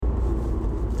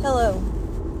Hello.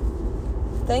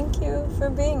 Thank you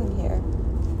for being here.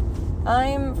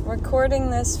 I'm recording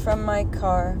this from my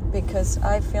car because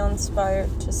I feel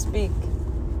inspired to speak.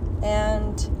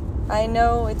 And I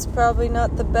know it's probably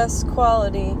not the best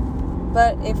quality,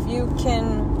 but if you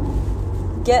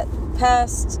can get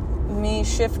past me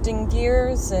shifting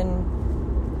gears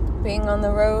and being on the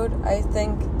road, I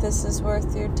think this is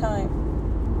worth your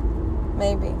time.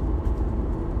 Maybe.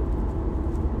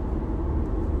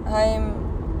 I'm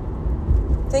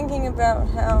thinking about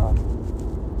how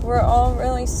we're all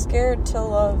really scared to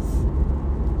love.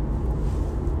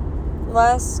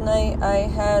 Last night I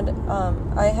have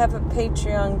a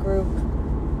Patreon group,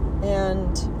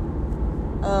 and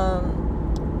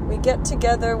we get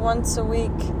together once a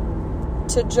week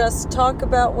to just talk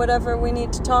about whatever we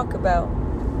need to talk about.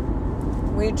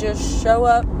 We just show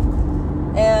up,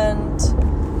 and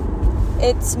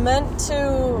it's meant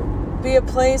to be a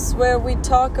place where we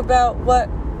talk about what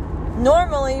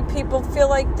normally people feel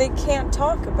like they can't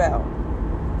talk about.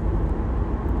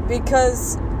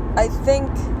 Because I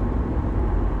think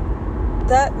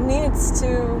that needs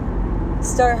to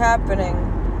start happening.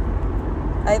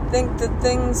 I think the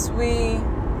things we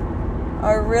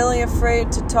are really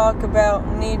afraid to talk about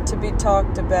need to be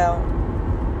talked about.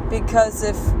 Because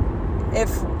if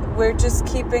we're just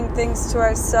keeping things to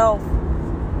ourselves,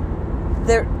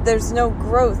 there's no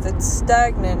growth. It's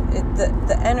stagnant.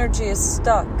 The energy is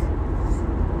stuck.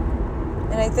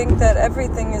 And I think that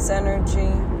everything is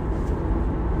energy.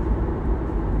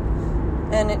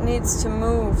 And it needs to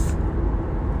move.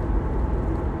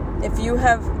 If you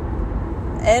have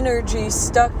energy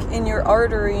stuck in your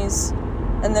arteries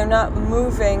and they're not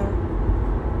moving,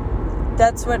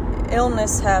 that's what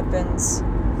illness happens.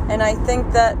 And I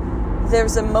think that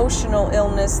there's emotional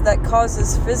illness that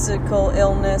causes physical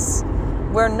illness.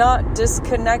 We're not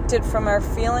disconnected from our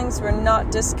feelings. We're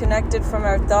not disconnected from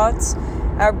our thoughts.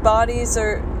 Our bodies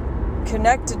are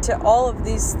connected to all of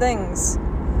these things.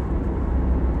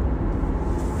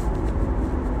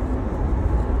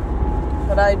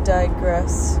 But I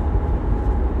digress.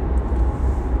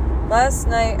 Last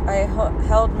night I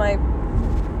held my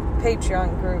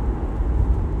Patreon group,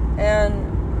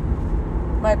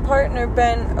 and my partner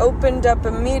Ben opened up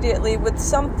immediately with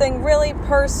something really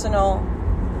personal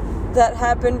that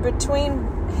happened between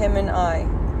him and I.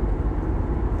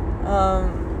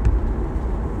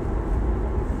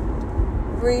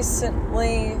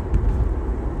 Recently,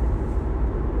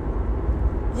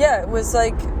 it was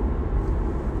like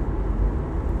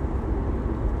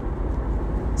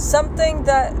something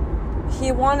that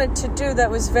he wanted to do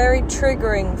that was very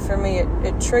triggering for me.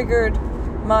 It triggered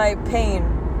my pain.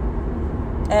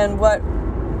 And what,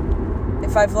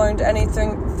 if I've learned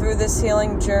anything through this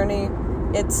healing journey,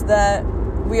 it's that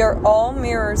we are all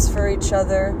mirrors for each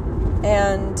other,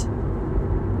 and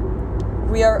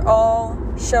we are all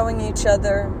showing each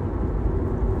other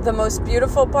the most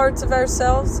beautiful parts of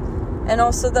ourselves and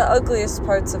also the ugliest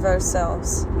parts of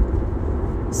ourselves.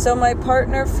 So my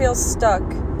partner feels stuck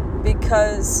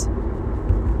because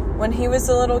when he was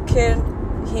a little kid,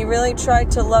 he really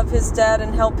tried to love his dad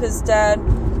and help his dad,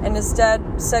 and his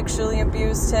dad sexually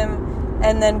abused him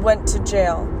and then went to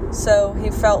jail. So he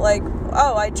felt like,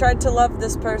 I tried to love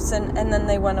this person and then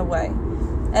they went away.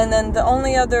 And then the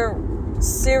only other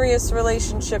serious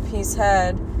relationship he's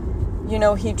had,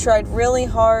 he tried really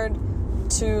hard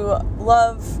to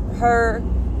love her,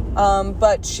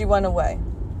 but she went away.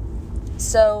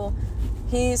 So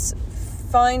he's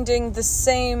finding the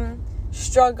same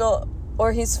struggle,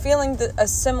 or he's feeling a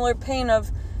similar pain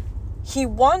of, he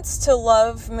wants to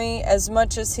love me as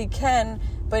much as he can,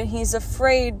 but he's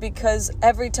afraid because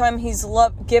every time he's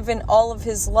given all of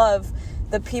his love,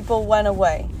 the people went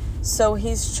away. So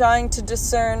he's trying to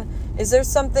discern, is there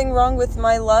something wrong with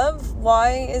my love?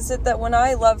 Why is it that when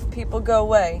I love, people go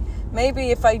away?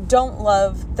 Maybe if I don't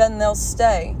love, then they'll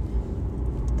stay.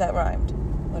 That rhymed.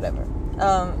 Whatever.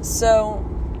 So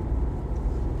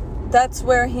that's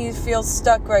where he feels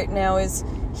stuck right now, is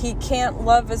he can't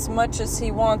love as much as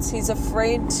he wants. He's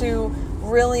afraid to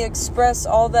really express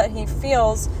all that he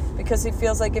feels because he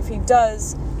feels like if he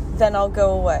does, then I'll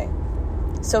go away.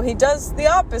 So he does the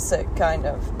opposite, kind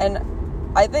of. And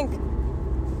I think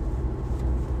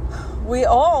we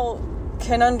all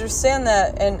can understand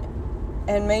that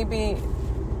and maybe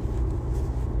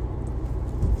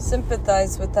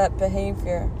sympathize with that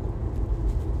behavior.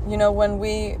 When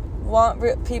we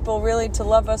want people really to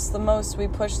love us the most, we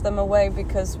push them away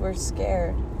because we're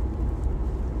scared.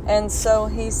 And so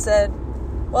he said,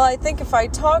 well, I think if I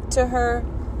talk to her,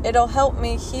 it'll help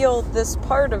me heal this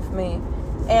part of me.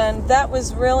 And that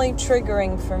was really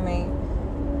triggering for me.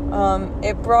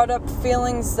 It brought up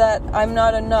feelings that I'm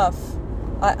not enough.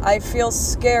 I feel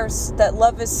scarce, that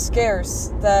love is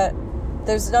scarce, that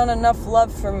there's not enough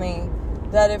love for me,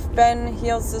 that if Ben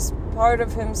heals this part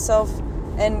of himself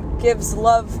and gives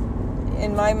love,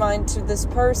 in my mind, to this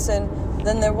person,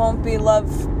 then there won't be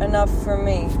love enough for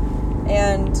me.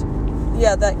 And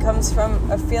yeah, that comes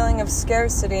from a feeling of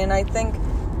scarcity. And I think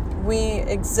we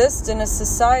exist in a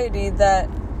society that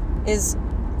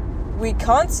we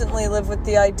constantly live with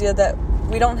the idea that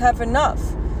we don't have enough,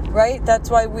 right? That's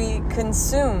why we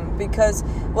consume, because,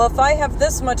 well, if I have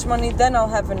this much money, then I'll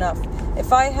have enough.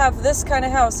 If I have this kind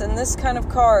of house and this kind of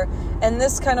car and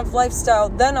this kind of lifestyle,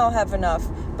 then I'll have enough.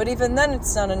 But even then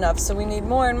it's not enough, so we need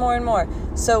more and more and more.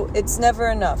 So it's never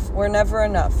enough. We're never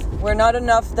enough. We're not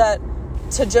enough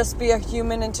to just be a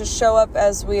human and to show up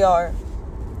as we are.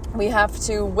 We have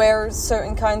to wear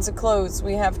certain kinds of clothes.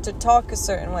 We have to talk a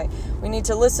certain way. We need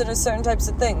to listen to certain types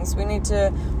of things. We need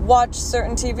to watch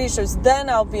certain TV shows. Then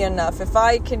I'll be enough. If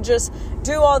I can just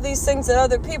do all these things that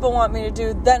other people want me to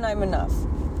do, then I'm enough.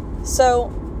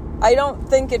 So I don't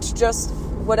think it's just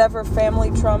whatever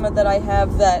family trauma that I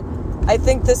have, that I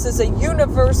think this is a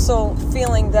universal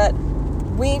feeling that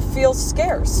we feel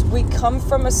scarce. We come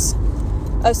from a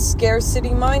scarcity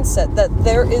mindset, that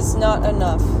there is not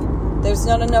enough. There's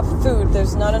not enough food.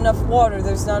 There's not enough water.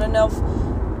 There's not enough.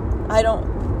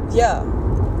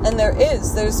 And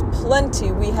there's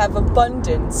plenty. We have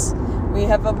abundance. We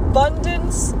have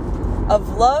abundance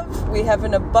of love. We have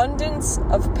an abundance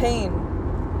of pain.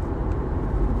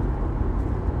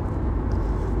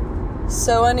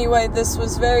 So anyway, this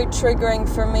was very triggering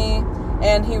for me.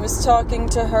 And he was talking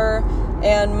to her,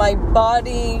 and my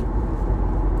body,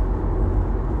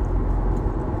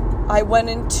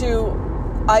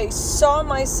 I saw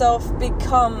myself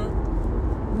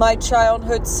become my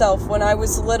childhood self when I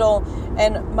was little,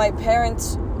 and my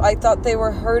parents, I thought they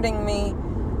were hurting me.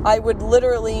 I would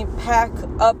literally pack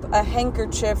up a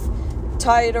handkerchief,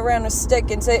 tie it around a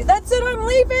stick, and say, "That's it, I'm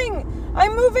leaving!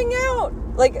 I'm moving out!"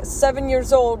 Like 7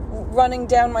 years old, running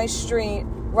down my street,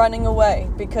 running away,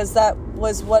 because that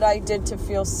was what I did to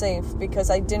feel safe, because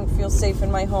I didn't feel safe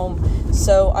in my home.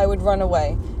 So I would run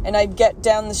away, and I'd get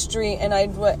down the street, and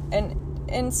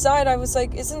inside I was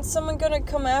like, isn't someone going to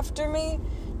come after me?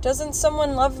 Doesn't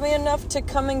someone love me enough to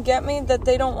come and get me, that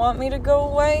they don't want me to go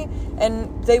away?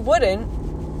 And they wouldn't.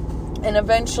 And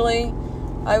eventually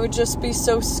I would just be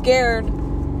so scared,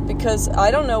 because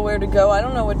I don't know where to go. I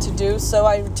don't know what to do. So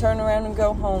I would turn around and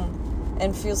go home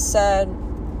and feel sad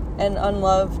and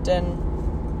unloved. And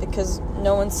because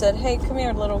no one said, "Hey, come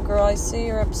here, little girl, I see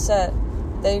you're upset."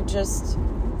 They just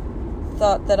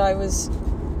thought that I was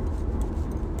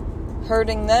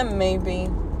hurting them, maybe.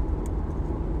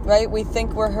 Right? We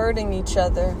think we're hurting each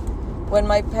other. When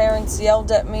my parents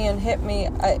yelled at me and hit me,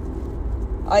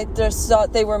 I just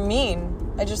thought they were mean.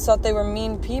 I just thought they were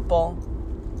mean people.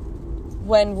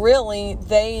 When really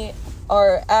they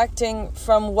are acting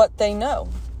from what they know.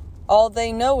 All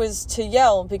they know is to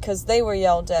yell because they were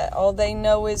yelled at. All they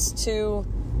know is to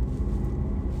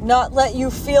not let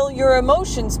you feel your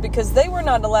emotions because they were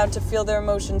not allowed to feel their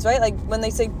emotions, right? Like when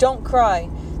they say, "Don't cry,"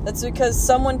 that's because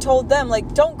someone told them,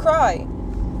 like, "Don't cry."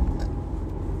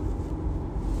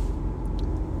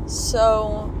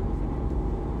 So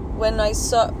when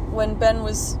Ben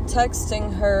was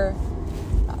texting her,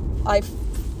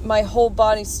 my whole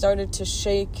body started to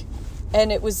shake,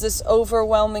 and it was this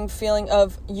overwhelming feeling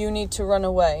of, you need to run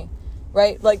away,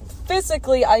 right? Like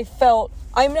physically I felt,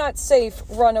 I'm not safe,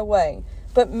 run away.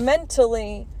 But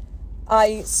mentally,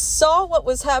 I saw what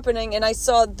was happening, and I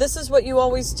saw, this is what you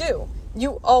always do.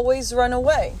 You always run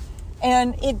away.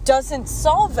 And it doesn't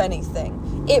solve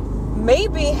anything. It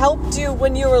maybe helped you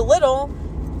when you were little,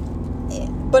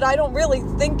 but I don't really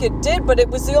think it did. But it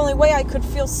was the only way I could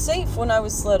feel safe when I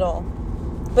was little.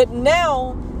 But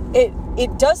now,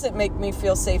 it doesn't make me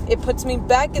feel safe. It puts me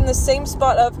back in the same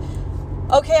spot of,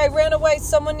 okay, I ran away.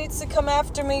 Someone needs to come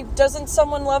after me. Doesn't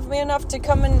someone love me enough to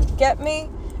come and get me?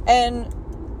 And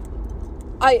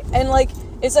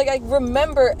it's like I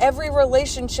remember every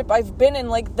relationship I've been in,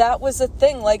 like that was a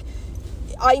thing. Like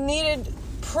I needed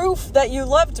proof that you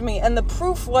loved me. And the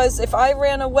proof was if I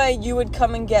ran away, you would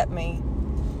come and get me.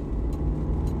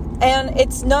 And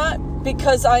it's not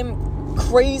because I'm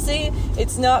crazy.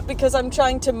 It's not because I'm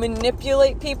trying to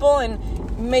manipulate people and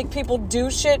make people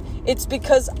do shit. It's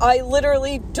because I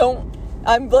literally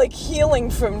I'm like healing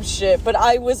from shit, but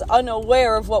I was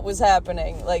unaware of what was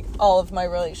happening. Like all of my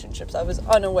relationships, I was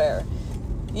unaware,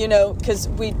 because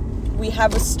we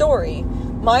have a story.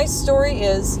 My story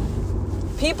is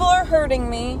people are hurting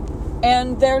me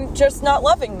and they're just not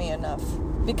loving me enough,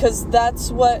 because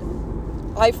that's what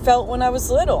I felt when I was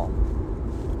little,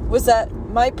 was that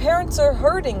my parents are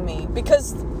hurting me,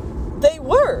 because they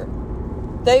were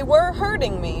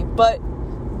hurting me, but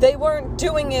they weren't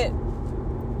doing it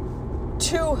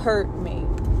to hurt me.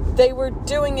 They were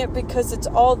doing it because it's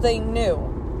all they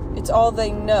knew. It's all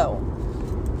they know.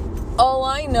 All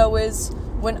I know is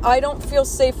when I don't feel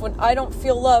safe, when I don't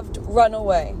feel loved, run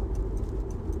away.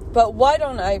 But why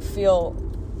don't I feel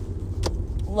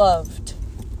loved?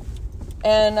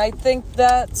 And I think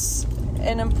that's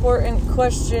an important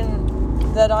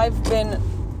question that I've been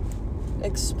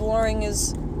exploring,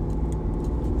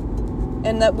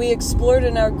 and that we explored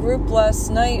in our group last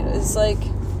night, is like,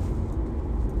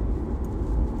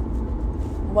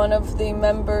 one of the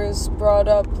members brought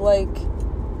up, like,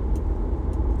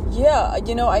 yeah,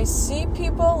 I see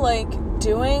people, like,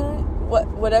 doing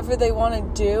whatever they want to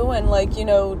do, and, like,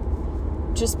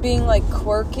 just being, like,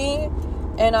 quirky,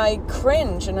 and I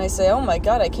cringe, and I say, oh my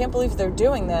God, I can't believe they're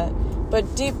doing that.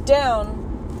 But deep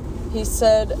down, he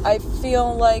said, I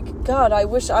feel like, God, I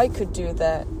wish I could do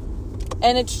that.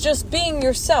 And it's just being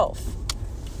yourself.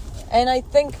 And I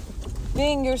think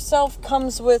being yourself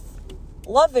comes with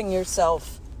loving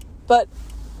yourself. But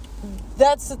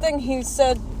that's the thing. He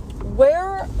said,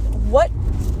 where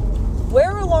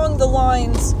along the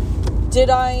lines did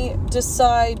I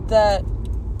decide that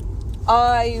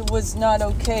I was not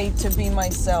okay to be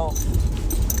myself?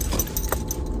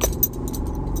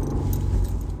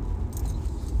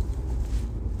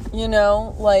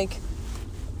 Like,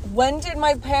 when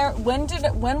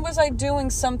was I doing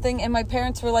something and my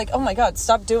parents were like, oh my God,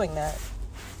 stop doing that,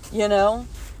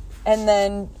 And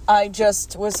then I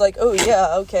just was like, oh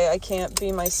yeah, okay, I can't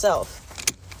be myself,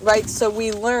 right? So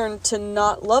we learn to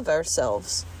not love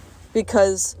ourselves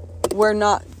because we're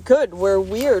not good, we're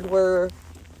weird, we're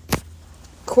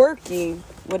quirky,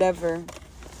 whatever.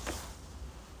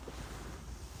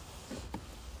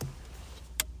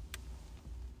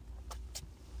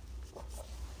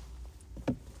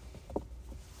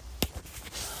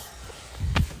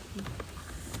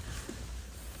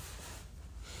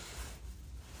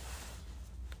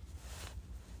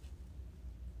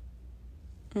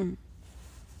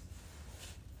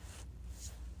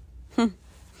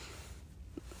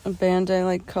 A band I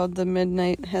like called The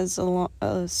Midnight has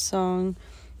a song,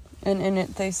 and in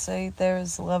it they say, there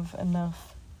is love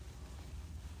enough.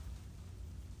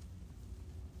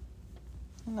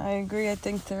 And I agree, I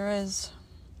think there is.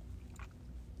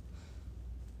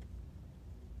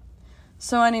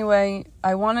 So anyway,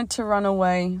 I wanted to run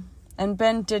away, and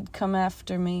Ben did come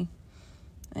after me,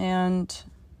 and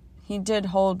he did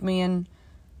hold me, and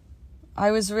I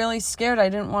was really scared. I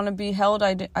didn't want to be held.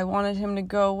 I wanted him to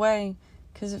go away,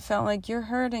 because it felt like, you're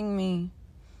hurting me.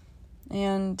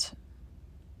 And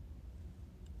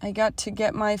I got to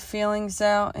get my feelings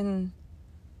out, and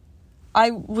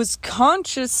I was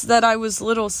conscious that I was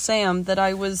little Sam, that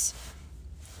I was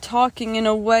talking in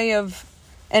a way of,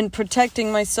 and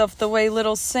protecting myself the way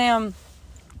little Sam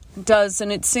does.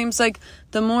 And it seems like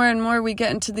the more and more we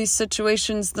get into these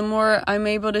situations, the more I'm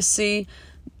able to see,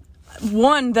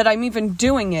 one, that I'm even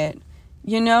doing it,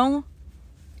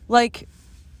 Like,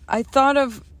 I thought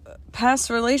of past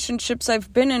relationships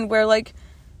I've been in where, like,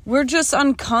 we're just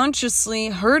unconsciously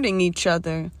hurting each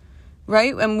other,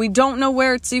 right? And we don't know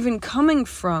where it's even coming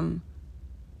from.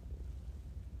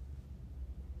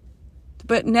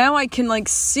 But now I can, like,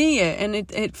 see it, and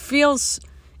it feels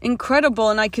incredible,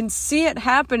 and I can see it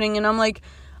happening, and I'm like,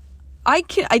 I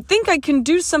think I can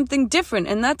do something different,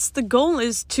 and that's the goal,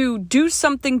 is to do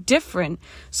something different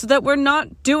so that we're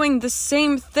not doing the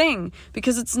same thing,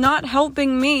 because it's not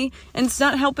helping me and it's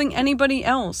not helping anybody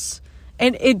else.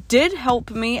 And it did help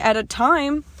me at a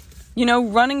time,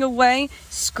 running away,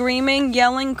 screaming,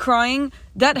 yelling, crying.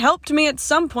 That helped me at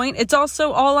some point. It's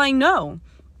also all I know.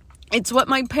 It's what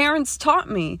my parents taught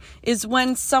me, is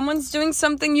when someone's doing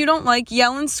something you don't like,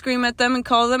 yell and scream at them and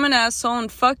call them an asshole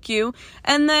and fuck you,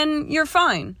 and then you're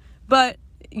fine. But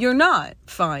you're not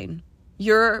fine.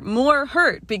 You're more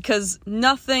hurt because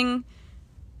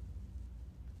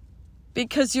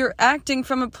you're acting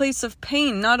from a place of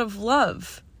pain, not of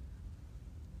love.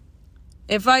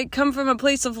 If I come from a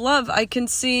place of love, I can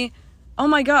see, oh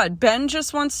my God, Ben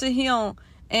just wants to heal,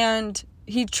 and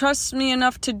he trusts me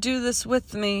enough to do this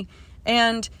with me,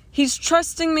 and he's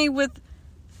trusting me with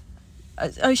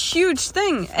a huge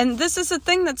thing, and this is a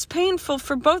thing that's painful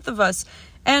for both of us.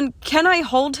 And can I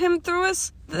hold him through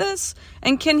this?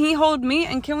 And can he hold me?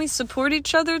 And can we support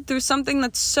each other through something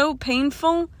that's so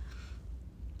painful?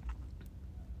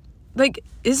 Like,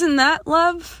 isn't that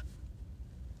love?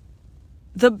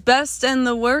 The best and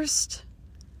the worst?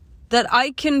 that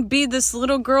I can be this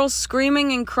little girl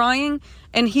screaming and crying,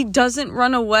 and he doesn't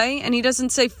run away, and he doesn't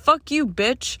say, fuck you,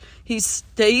 bitch. He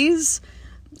stays,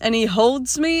 and he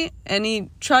holds me, and he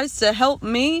tries to help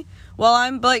me, while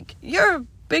I'm like, you're a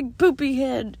big poopy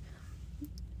head.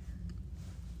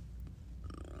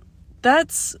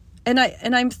 And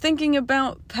I'm thinking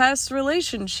about past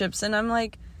relationships, and I'm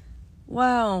like,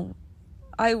 wow,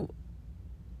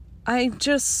 I'm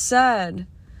just sad.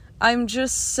 I'm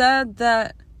just sad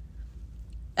that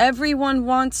everyone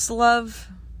wants love,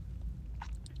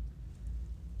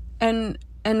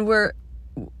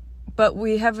 but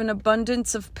we have an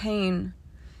abundance of pain,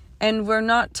 and we're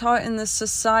not taught in the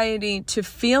society to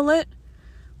feel it.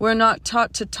 We're not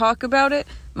taught to talk about it.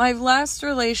 My last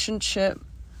relationship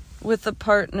with a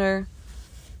partner,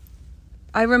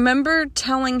 I remember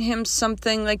telling him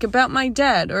something like about my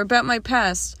dad or about my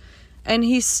past, and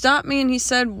he stopped me and he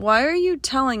said, why are you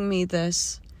telling me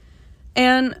this?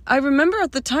 And I remember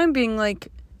at the time being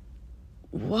like,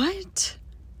 what?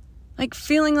 Like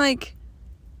feeling like,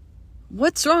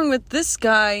 what's wrong with this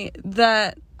guy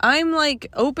that I'm like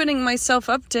opening myself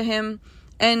up to him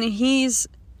and he's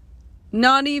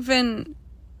not even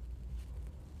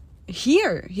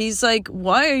here. He's like,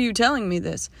 why are you telling me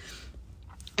this?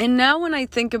 And now when I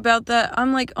think about that,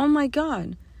 I'm like, oh my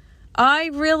God, I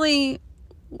really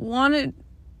wanted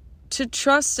to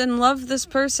trust and love this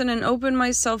person and open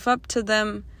myself up to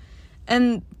them.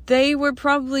 And they were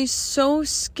probably so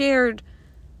scared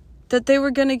that they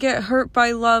were going to get hurt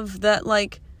by love that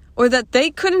or that they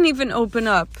couldn't even open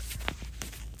up.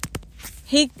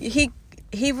 He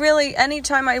really,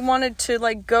 anytime I wanted to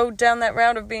go down that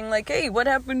route of being like, hey, what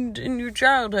happened in your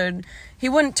childhood? He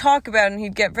wouldn't talk about it, and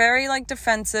he'd get very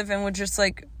defensive and would just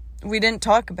we didn't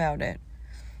talk about it.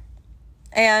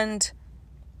 And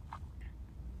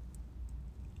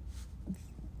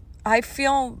I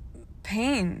feel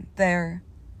pain there.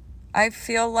 I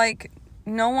feel like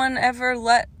no one ever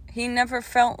he never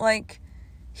felt like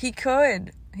he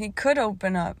could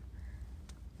open up.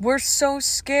 We're so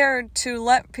scared to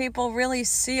let people really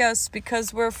see us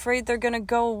because we're afraid they're going to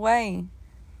go away.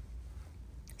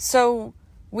 So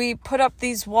we put up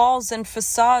these walls and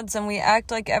facades and we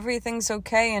act like everything's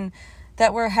okay and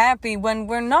that we're happy when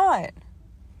we're not.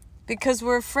 Because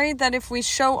we're afraid that if we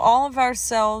show all of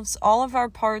ourselves, all of our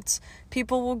parts,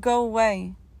 people will go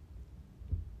away.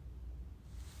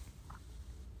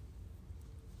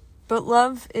 But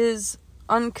love is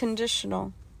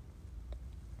unconditional.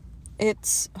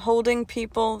 It's holding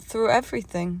people through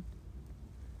everything.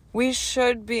 We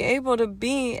should be able to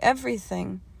be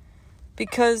everything.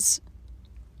 Because,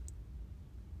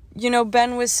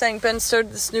 Ben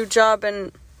started this new job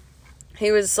and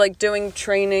he was doing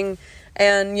training.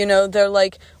 And, they're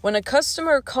like, when a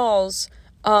customer calls,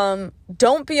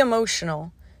 don't be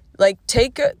emotional.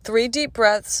 Take 3 deep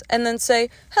breaths and then say,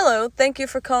 hello, thank you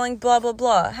for calling, blah, blah,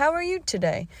 blah. How are you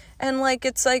today? And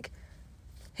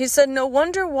he said, no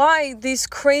wonder why these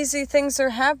crazy things are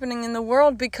happening in the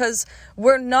world, because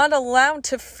we're not allowed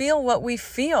to feel what we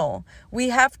feel. We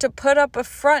have to put up a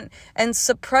front and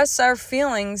suppress our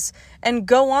feelings and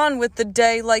go on with the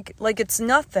day like it's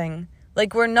nothing.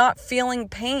 Like we're not feeling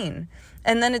pain.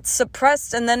 And then it's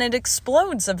suppressed and then it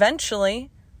explodes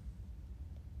eventually.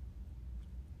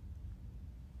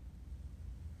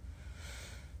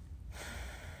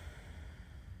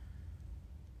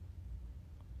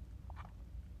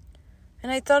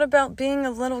 And I thought about being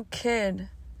a little kid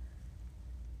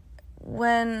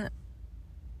when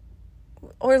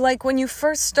you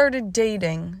first started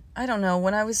dating. I don't know,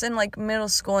 when I was in middle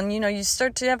school and you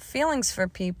start to have feelings for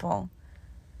people.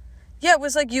 Yeah, it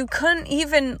was you couldn't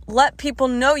even let people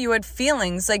know you had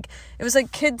feelings. It was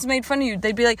kids made fun of you.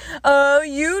 They'd be like, oh,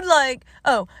 you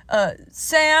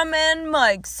Sam and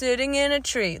Mike sitting in a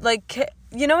tree.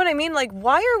 You know what I mean?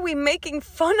 Why are we making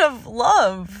fun of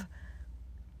love?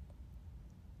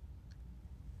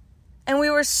 And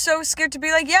we were so scared to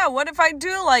be yeah, what if I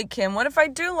do like him? What if I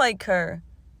do like her?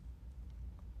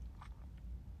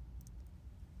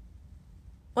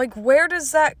 Where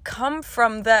does that come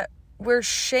from that we're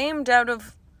shamed out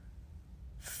of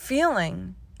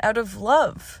feeling, out of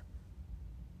love?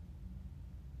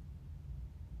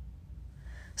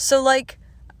 So,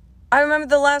 I remember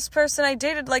the last person I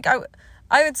dated,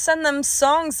 I would send them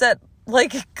songs that,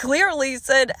 clearly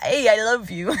said, hey, I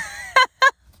love you.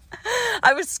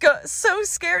 I was so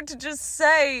scared to just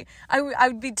say, I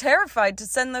would be terrified to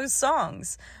send those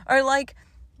songs. Or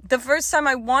the first time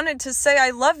I wanted to say I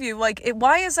love you,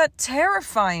 why is that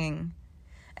terrifying?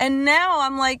 And now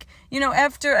I'm like,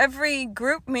 after every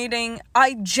group meeting,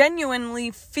 I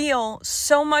genuinely feel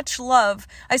so much love.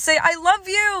 I say, I love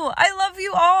you. I love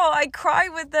you all. I cry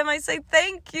with them. I say,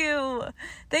 thank you.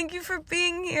 Thank you for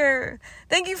being here.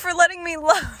 Thank you for letting me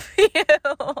love you.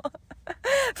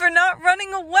 For not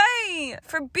running away.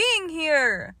 For being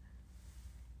here.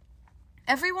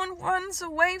 Everyone runs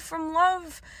away from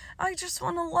love. I just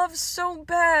want to love so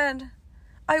bad.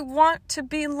 I want to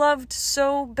be loved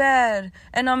so bad,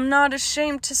 and I'm not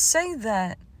ashamed to say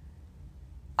that.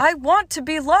 I want to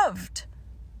be loved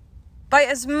by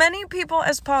as many people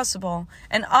as possible,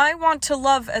 and I want to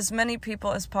love as many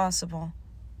people as possible.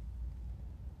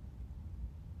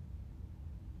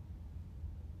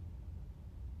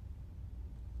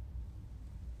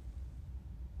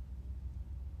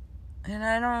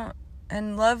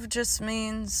 And love just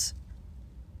means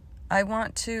I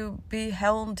want to be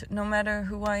held no matter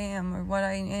who I am or what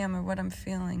I'm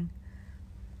feeling.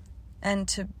 And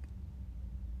to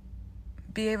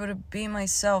be able to be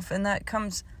myself. And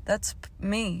that's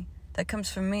me. That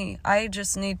comes from me. I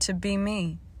just need to be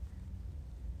me.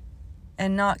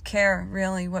 And not care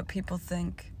really what people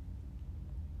think.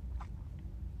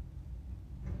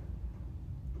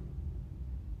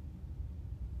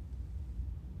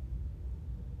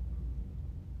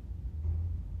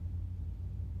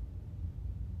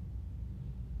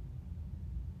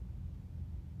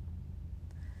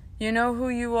 You know who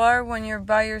you are when you're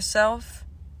by yourself?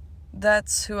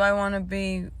 That's who I want to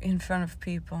be in front of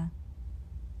people.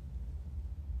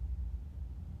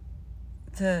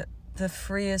 The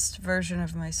freest version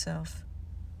of myself.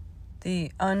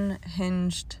 The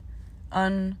unhinged,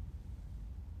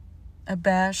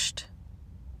 unabashed,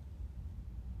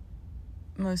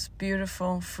 most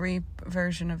beautiful, free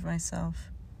version of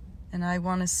myself. And I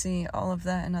want to see all of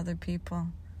that in other people.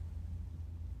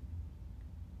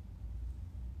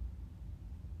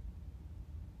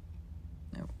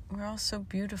 We're all so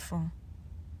beautiful.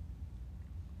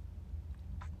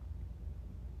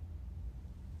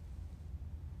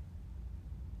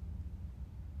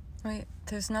 Wait,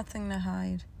 there's nothing to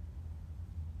hide.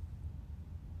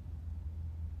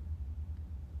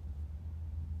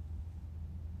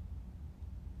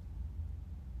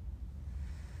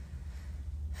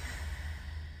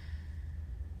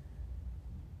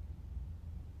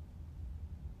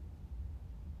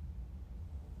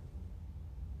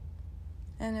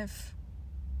 And if,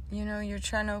 you're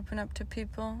trying to open up to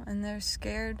people and they're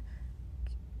scared,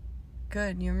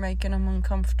 good, you're making them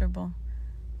uncomfortable.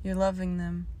 You're loving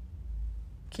them.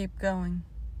 Keep going.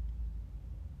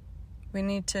 We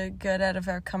need to get out of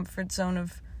our comfort zone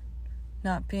of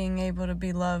not being able to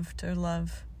be loved or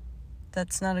love.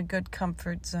 That's not a good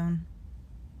comfort zone.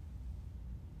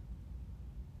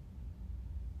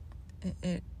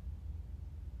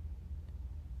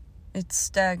 It's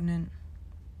stagnant.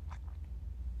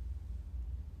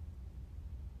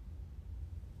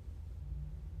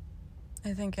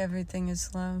 I think everything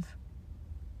is love.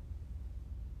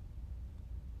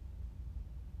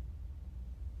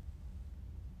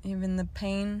 Even the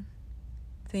pain,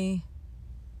 the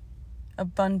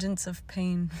abundance of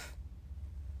pain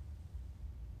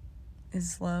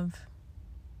is love.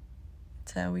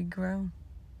 It's how we grow.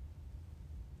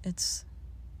 It's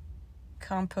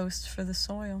compost for the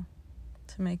soil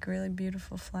to make really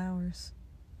beautiful flowers.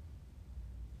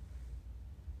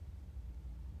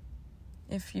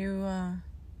 If you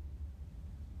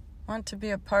want to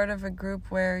be a part of a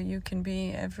group where you can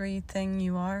be everything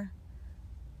you are,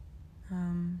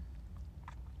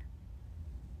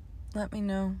 let me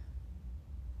know.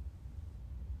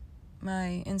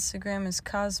 My Instagram is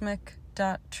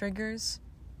cosmic.triggers.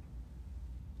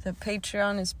 The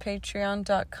Patreon is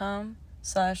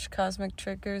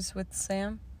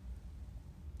patreon.com/cosmictriggerswithsam.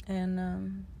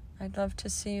 And I'd love to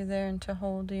see you there and to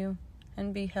hold you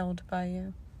and be held by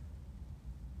you.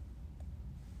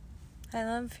 I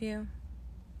love you.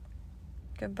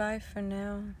 Goodbye for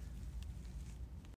now.